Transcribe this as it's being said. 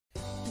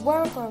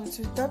Welcome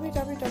to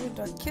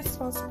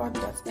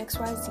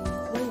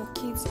www.kidsfunspot.xyz, where your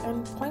kids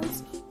earn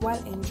points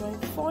while enjoying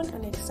fun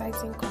and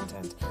exciting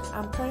content,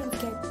 and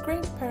parents get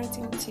great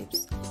parenting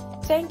tips.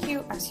 Thank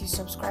you as you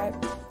subscribe,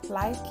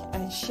 like,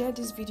 and share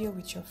this video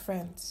with your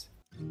friends.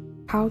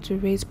 How to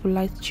raise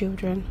polite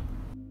children.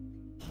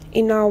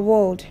 In our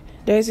world,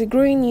 there is a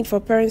growing need for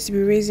parents to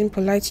be raising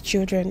polite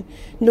children,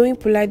 knowing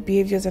polite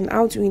behaviors and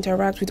how to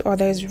interact with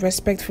others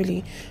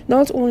respectfully.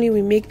 Not only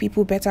will make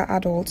people better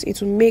adults, it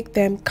will make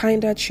them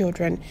kinder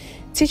children.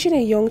 Teaching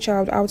a young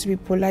child how to be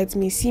polite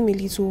may seem a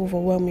little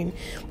overwhelming,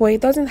 but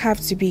it doesn't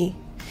have to be.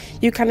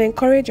 You can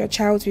encourage your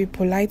child to be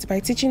polite by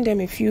teaching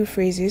them a few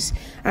phrases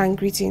and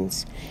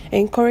greetings,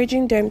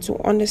 encouraging them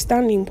to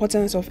understand the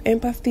importance of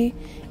empathy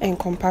and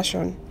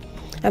compassion.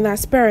 And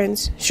as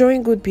parents,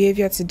 showing good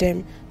behavior to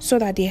them so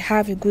that they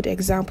have a good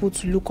example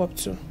to look up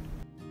to.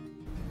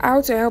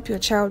 How to help your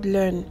child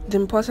learn the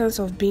importance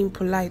of being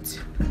polite.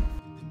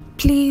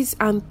 Please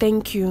and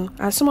thank you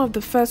are some of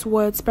the first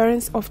words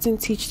parents often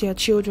teach their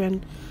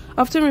children.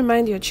 Often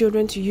remind your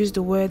children to use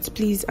the words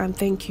please and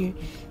thank you.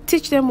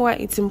 Teach them why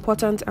it's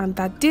important and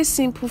that these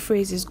simple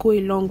phrases go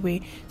a long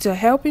way to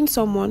helping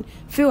someone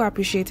feel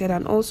appreciated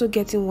and also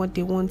getting what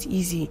they want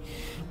easy,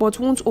 but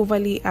won't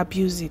overly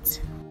abuse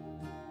it.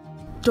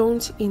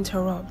 Don't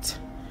interrupt.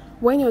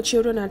 When your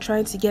children are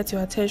trying to get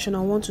your attention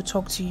or want to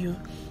talk to you,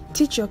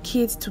 teach your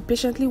kids to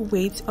patiently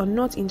wait or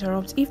not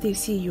interrupt if they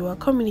see you are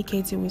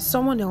communicating with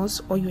someone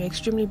else or you're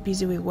extremely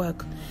busy with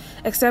work,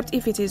 except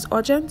if it is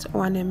urgent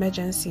or an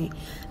emergency.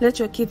 Let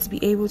your kids be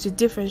able to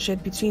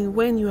differentiate between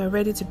when you are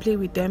ready to play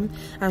with them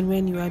and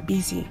when you are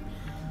busy.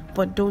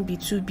 But don't be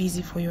too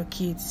busy for your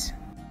kids.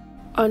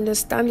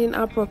 Understanding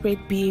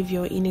appropriate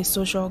behavior in a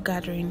social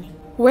gathering.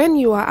 When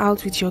you are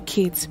out with your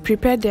kids,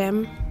 prepare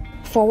them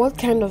for what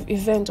kind of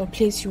event or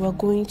place you are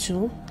going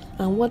to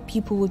and what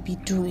people will be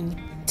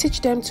doing.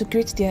 Teach them to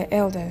greet their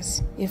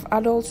elders if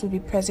adults will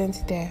be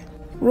present there.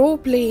 Role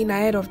playing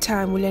ahead of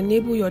time will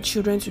enable your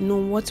children to know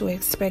what to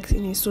expect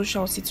in a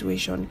social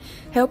situation,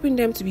 helping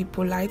them to be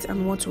polite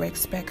and what to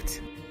expect.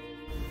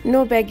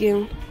 No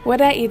begging.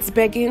 Whether it's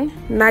begging,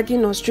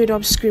 nagging, or straight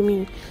up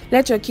screaming,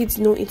 let your kids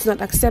know it's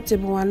not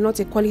acceptable and not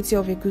a quality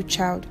of a good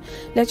child.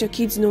 Let your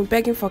kids know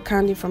begging for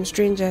candy from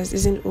strangers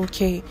isn't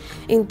okay.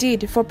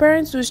 Indeed, for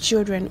parents whose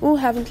children who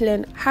haven't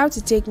learned how to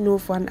take no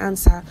for an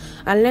answer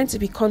and learn to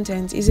be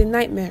content is a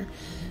nightmare.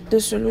 The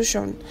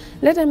solution: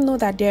 let them know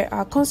that there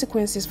are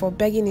consequences for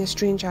begging a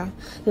stranger,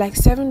 like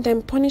serving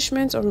them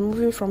punishment or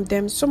removing from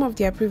them some of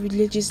their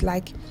privileges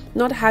like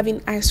not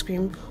having ice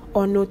cream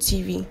or no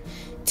TV.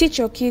 Teach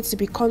your kids to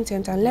be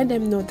content and let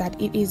them know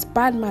that it is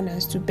bad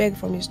manners to beg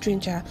from a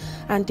stranger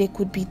and they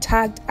could be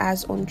tagged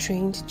as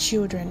untrained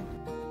children.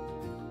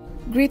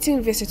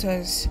 Greeting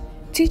visitors.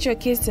 Teach your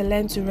kids to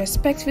learn to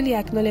respectfully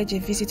acknowledge a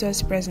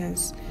visitor's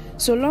presence,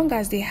 so long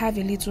as they have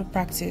a little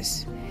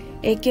practice.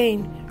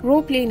 Again,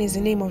 role-playing is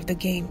the name of the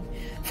game.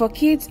 For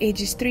kids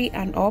ages 3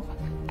 and up,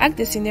 act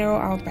the scenario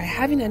out by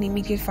having an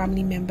immediate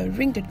family member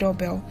ring the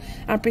doorbell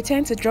and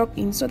pretend to drop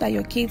in so that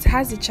your kids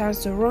has the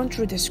chance to run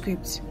through the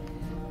script.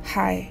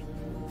 Hi,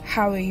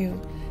 how are you?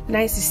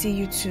 Nice to see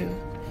you too.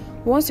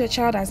 Once your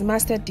child has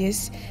mastered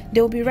this, they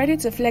will be ready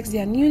to flex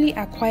their newly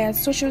acquired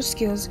social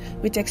skills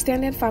with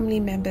extended family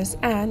members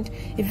and,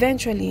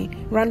 eventually,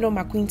 random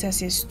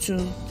acquaintances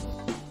too.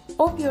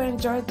 Hope you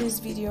enjoyed this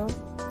video.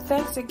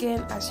 Thanks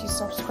again as you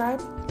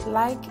subscribe,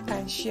 like,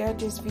 and share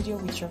this video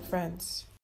with your friends.